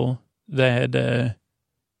appeal that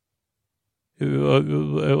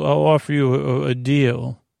I'll offer you a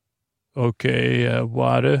deal. Okay,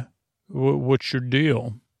 Wada. What's your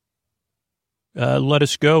deal? Let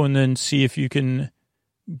us go and then see if you can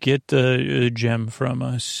get the gem from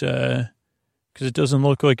us. Because it doesn't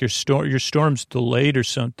look like your storm's delayed or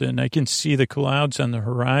something. I can see the clouds on the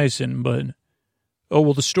horizon, but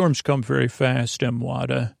the storms come very fast,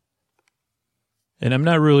 Mwada. And I'm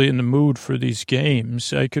not really in the mood for these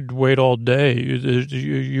games. I could wait all day.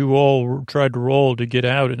 You all tried to roll to get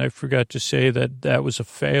out, and I forgot to say that was a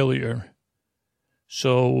failure.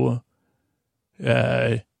 So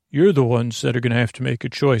you're the ones that are going to have to make a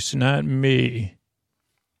choice, not me.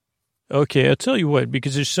 Okay, I'll tell you what,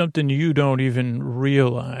 because there's something you don't even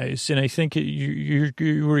realize, and I think you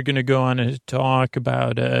were going to go on and talk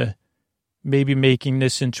about maybe making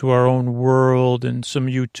this into our own world and some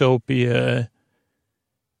utopia,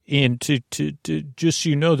 and to just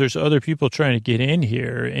so there's other people trying to get in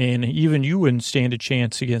here, and even you wouldn't stand a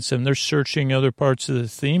chance against them. They're searching other parts of the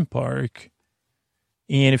theme park.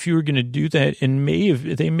 And if you were going to do that, and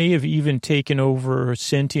they may have even taken over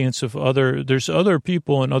sentience of there's other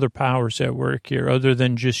people and other powers at work here other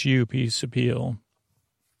than just you, Peace Appeal.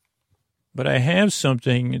 But I have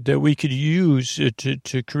something that we could use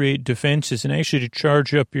to create defenses and actually to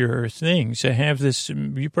charge up your things. I have this,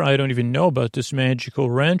 you probably don't even know about this magical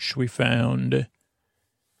wrench we found.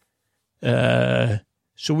 So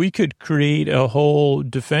So we could create a whole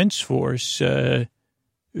defense force to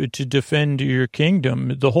defend your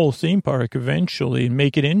kingdom, the whole theme park eventually, and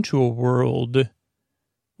make it into a world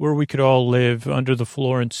where we could all live under the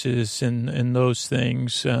Florences and those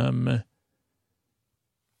things.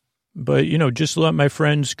 But, you know, just let my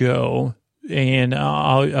friends go, and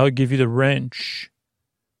I'll give you the wrench.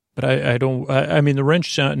 But I mean, the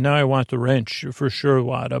wrench, now I want the wrench for sure,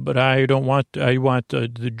 Wada, but I want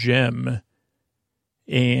the gem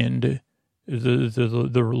and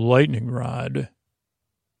the lightning rod.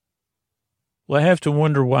 Well, I have to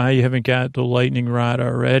wonder why you haven't got the lightning rod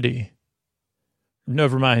already.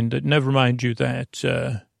 Never mind you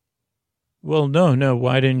that. Well, no,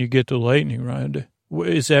 why didn't you get the lightning rod?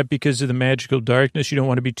 Is that because of the magical darkness? You don't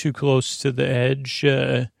want to be too close to the edge?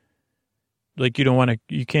 Like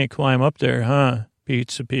you can't climb up there, huh?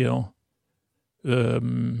 Pizza Peel.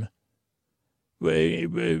 The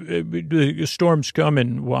storm's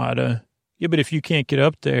coming, Wada. Yeah, but if you can't get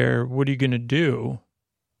up there, what are you going to do?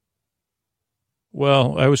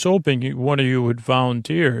 Well, I was hoping one of you would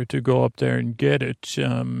volunteer to go up there and get it.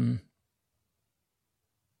 So,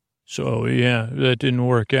 yeah, that didn't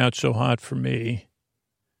work out so hot for me.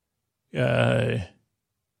 So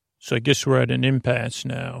I guess we're at an impasse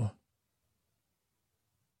now.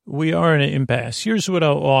 We are in an impasse. Here's what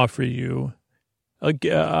I'll offer you.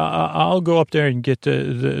 I'll go up there and get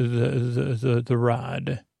the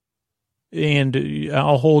rod. And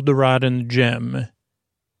I'll hold the rod and the gem.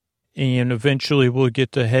 And eventually we'll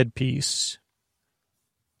get the headpiece.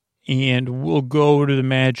 And we'll go to the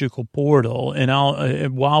magical portal.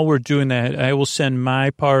 And while we're doing that, I will send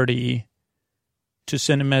my party to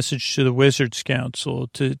send a message to the Wizards Council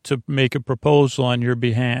to make a proposal on your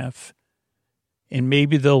behalf. And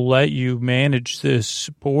maybe they'll let you manage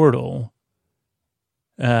this portal.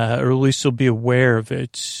 Or at least they'll be aware of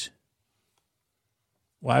it.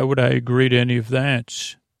 Why would I agree to any of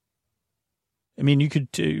that? I mean, you could,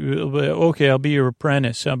 okay, I'll be your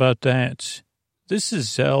apprentice. How about that? This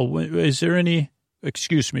is Zell. Is there any,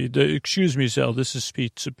 excuse me, Zell, this is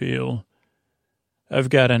Pizza Peel. I've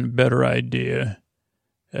got a better idea.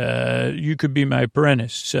 You could be my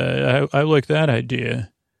apprentice. I like that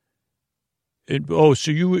idea.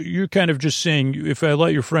 So you're kind of just saying, if I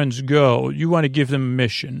let your friends go, you want to give them a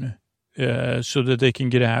mission, so that they can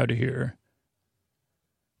get out of here.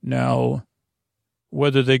 Now,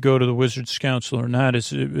 whether they go to the Wizards Council or not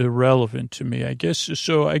is irrelevant to me, I guess.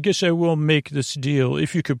 So I guess I will make this deal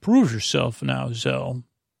if you could prove yourself now, Zell.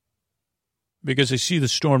 Because I see the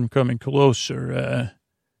storm coming closer.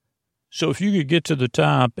 So if you could get to the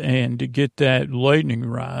top and get that lightning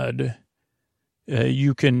rod,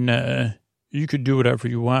 you could do whatever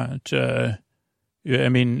you want. I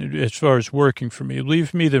mean, as far as working for me,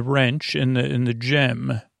 leave me the wrench and the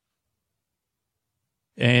gem.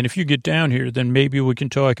 And if you get down here, then maybe we can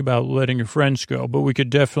talk about letting your friends go, but we could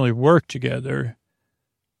definitely work together.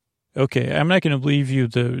 Okay, I'm not going to leave you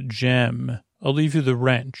the gem. I'll leave you the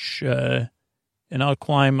wrench, and I'll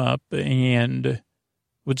climb up. And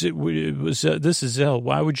this is Zell.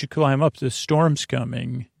 Why would you climb up? The storm's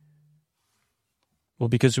coming. Well,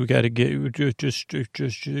 because we got to get,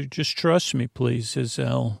 just trust me, please, says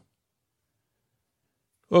Zell.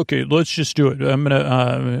 Okay, let's just do it. I'm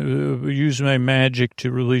going to use my magic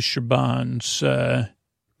to release your bonds.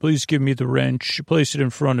 Please give me the wrench. Place it in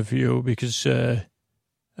front of you because I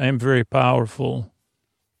am very powerful.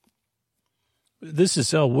 This is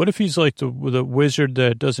Zell. What if he's like the wizard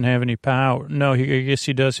that doesn't have any power? No, I guess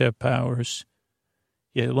he does have powers.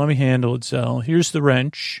 Yeah, let me handle it, Zell. Here's the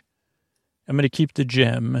wrench. I'm going to keep the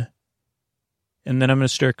gem. And then I'm going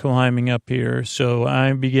to start climbing up here. So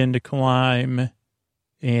I begin to climb.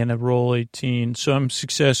 And I roll 18. So I'm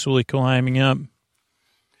successfully climbing up.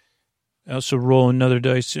 I also roll another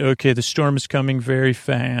dice. Okay, the storm is coming very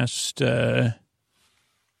fast.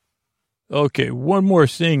 Okay, one more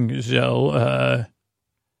thing, Zell.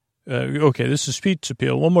 Okay, this is Pizza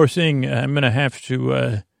Peel. One more thing. I'm going to have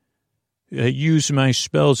to use my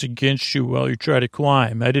spells against you while you try to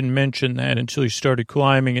climb. I didn't mention that until you started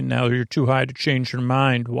climbing, and now you're too high to change your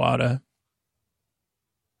mind, Wada.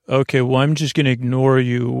 Okay, well, I'm just going to ignore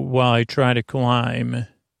you while I try to climb.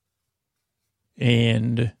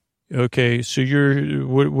 And, okay, so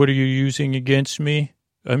what are you using against me?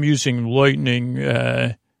 I'm using lightning,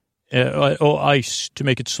 ice to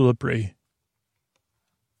make it slippery.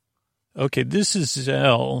 Okay, this is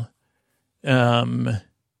Zell.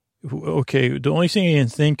 Okay, the only thing I can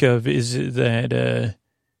think of is that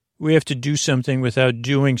we have to do something without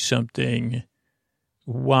doing something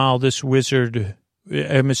while this wizard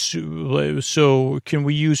So can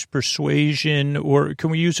we use persuasion, or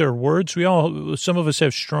can we use our words? Some of us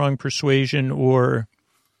have strong persuasion or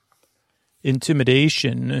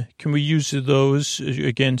intimidation. Can we use those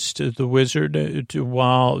against the wizard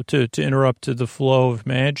to interrupt the flow of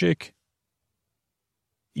magic?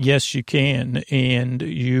 Yes, you can, and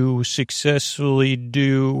you successfully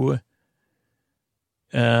do.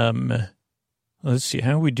 Let's see,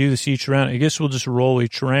 how do we do this each round? I guess we'll just roll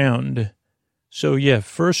each round. So, yeah,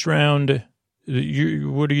 first round,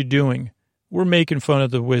 what are you doing? We're making fun of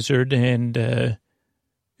the wizard and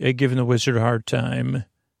giving the wizard a hard time.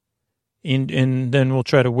 And then we'll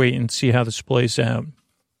try to wait and see how this plays out.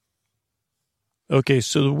 Okay,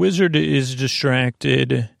 so the wizard is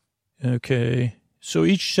distracted. Okay, so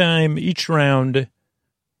each round,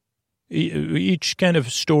 each kind of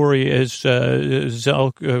story as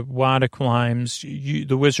Wada climbs,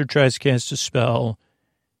 the wizard tries to cast a spell.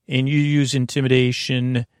 And you use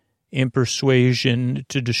intimidation and persuasion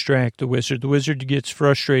to distract the wizard. The wizard gets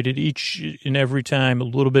frustrated each and every time a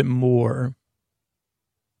little bit more.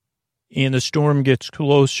 And the storm gets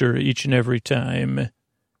closer each and every time a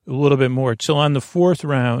little bit more. Till on the fourth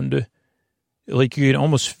round, like you can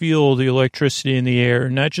almost feel the electricity in the air,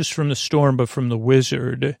 not just from the storm, but from the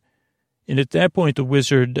wizard. And at that point, the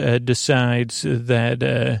wizard decides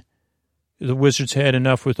that the wizard's had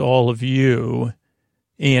enough with all of you.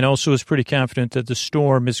 And also is pretty confident that the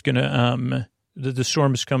storm is that the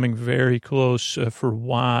storm is coming very close for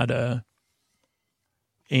Wada.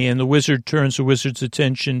 And the wizard turns the wizard's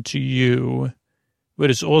attention to you,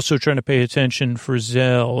 but is also trying to pay attention for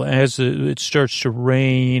Zell as it starts to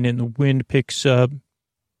rain and the wind picks up.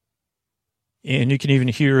 And you can even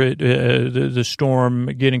hear it, the storm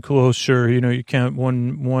getting closer. You know, you count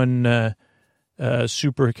one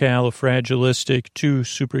supercalifragilistic, two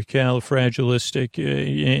supercalifragilistic,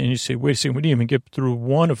 and you say, wait a second, we didn't even get through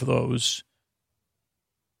one of those.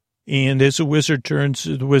 And as the wizard turns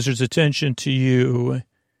the wizard's attention to you,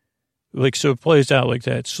 like, so it plays out like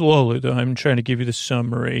that. Slowly, though, I'm trying to give you the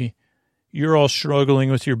summary. You're all struggling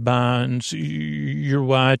with your bonds. You're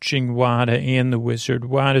watching Wada and the wizard.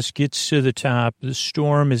 Wada gets to the top. The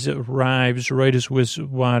storm arrives right as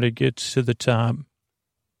Wada gets to the top.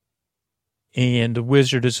 And the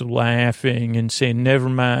wizard is laughing and saying, never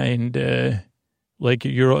mind,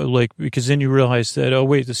 because then you realize that, oh,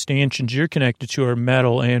 wait, the stanchions you're connected to are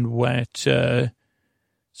metal and wet.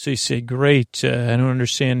 So you say, great, I don't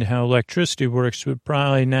understand how electricity works, but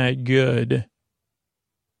probably not good.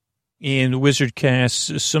 And the wizard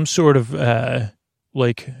casts some sort of,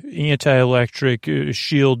 anti-electric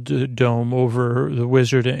shield dome over the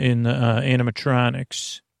wizard in the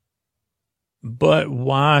animatronics. But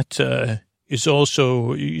Wada is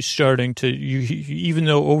also starting to, even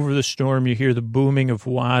though over the storm you hear the booming of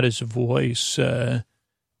Wada's voice,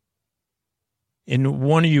 and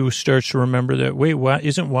one of you starts to remember that, wait,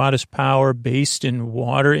 isn't Wada's power based in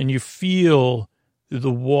water? And you feel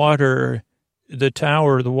the water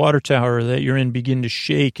tower that you're in begin to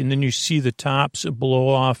shake, and then you see the tops blow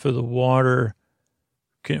off of the water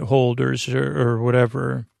holders or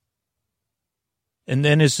whatever. And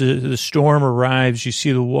then as the storm arrives, you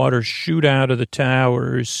see the water shoot out of the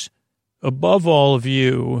towers above all of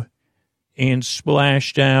you and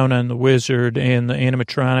splash down on the wizard and the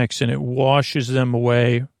animatronics, and it washes them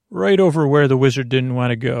away right over where the wizard didn't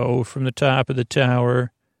want to go, from the top of the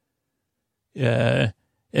tower. And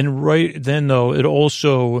right then, though, it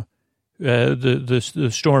also, the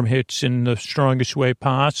storm hits in the strongest way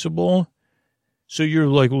possible. So you're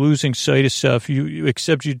like losing sight of stuff.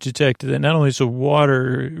 Except you detected that not only is the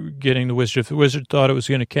water getting the wizard, if the wizard thought it was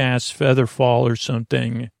going to cast Featherfall or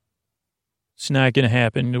something, it's not going to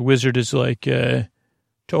happen. The wizard is like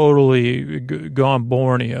totally gone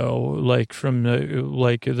Borneo, like from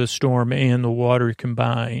the storm and the water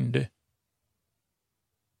combined.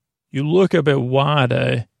 You look up at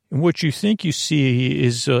Wada, and what you think you see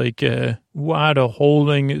is like Wada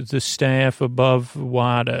holding the staff above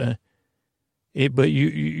Wada. But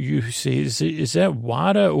you say, is that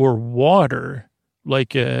Wada or water?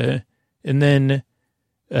 And then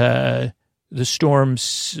the storm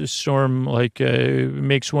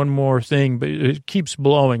makes one more thing, but it keeps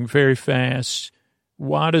blowing very fast.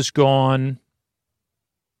 Wada's gone.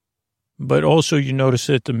 But also you notice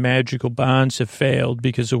that the magical bonds have failed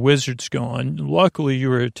because the wizard's gone. Luckily, you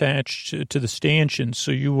were attached to the stanchions,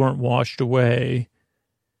 so you weren't washed away.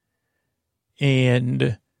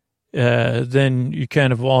 And then you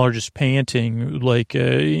kind of all are just panting,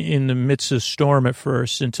 in the midst of storm at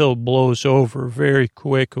first, until it blows over very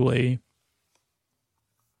quickly.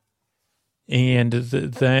 And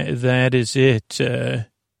that is it.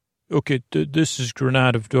 Okay, this is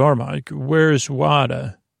Granada of Dharma. Where is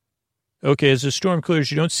Wada? Okay, as the storm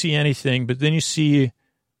clears, you don't see anything, but then you see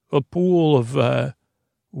a pool of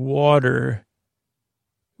water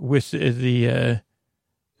with the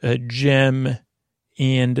gem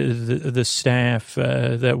and the staff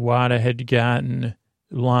that Wada had gotten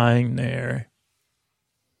lying there.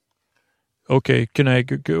 Okay, can I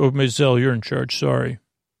go? Ms. Zell, you're in charge. Sorry.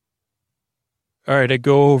 All right, I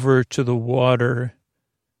go over to the water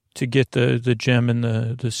to get the gem and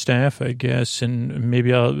the staff, I guess, and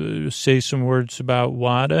maybe I'll say some words about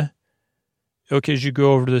Wada. Okay, as you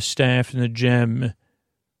go over to the staff and the gem,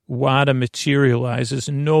 Wada materializes,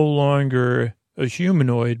 no longer a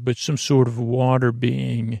humanoid, but some sort of water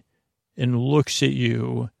being, and looks at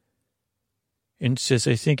you and says,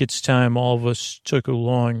 I think it's time all of us took a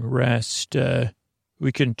long rest.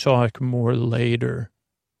 We can talk more later.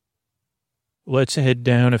 Let's head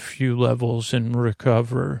down a few levels and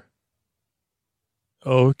recover.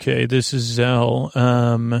 Okay, this is Zell.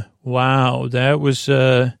 Wow, that was,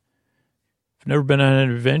 I've never been on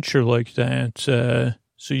an adventure like that.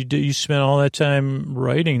 So you spent all that time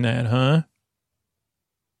writing that, huh?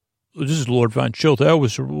 This is Lord Von Chill. That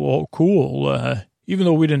was cool. Even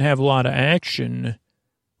though we didn't have a lot of action,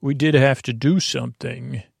 we did have to do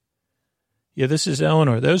something. Yeah, this is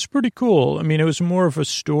Eleanor. That was pretty cool. I mean, it was more of a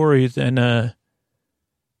story than,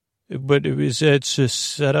 but was that to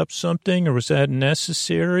set up something, or was that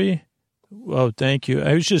necessary? Oh, thank you.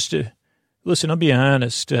 I was just, listen, I'll be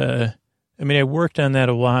honest. I mean, I worked on that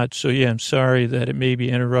a lot, so yeah, I'm sorry that it maybe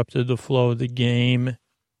interrupted the flow of the game.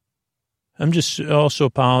 I'm just also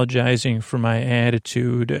apologizing for my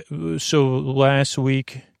attitude. So last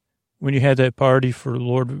week, when you had that party for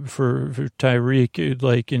Tyreek,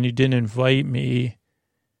 and you didn't invite me,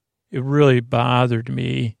 it really bothered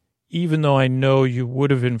me. Even though I know you would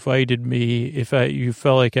have invited me if you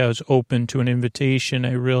felt like I was open to an invitation,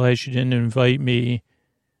 I realized you didn't invite me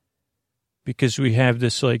because we have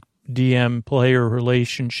this DM player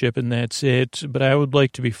relationship and that's it. But I would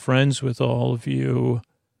like to be friends with all of you.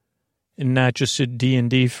 And not just a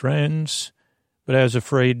D&D friends, but I was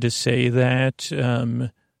afraid to say that.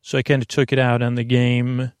 So I kind of took it out on the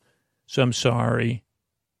game. So I'm sorry.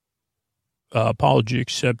 Apology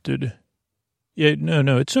accepted. Yeah,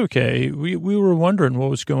 no, it's okay. We were wondering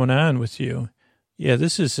what was going on with you. Yeah,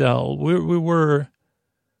 this is Zell. We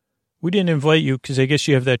didn't invite you because I guess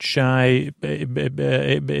you have that shy,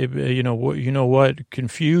 you know what,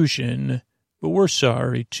 confusion. But we're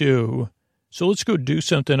sorry too. So let's go do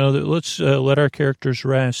something other. Let's let our characters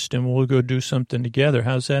rest, and we'll go do something together.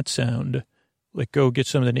 How's that sound? Like go get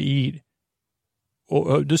something to eat.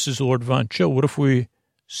 Oh, this is Lord Von Chill. What if we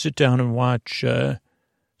sit down and watch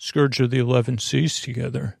Scourge of the 11 Seas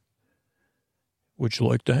together? Would you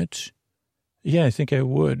like that? Yeah, I think I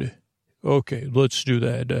would. Okay, let's do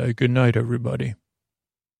that. Good night, everybody.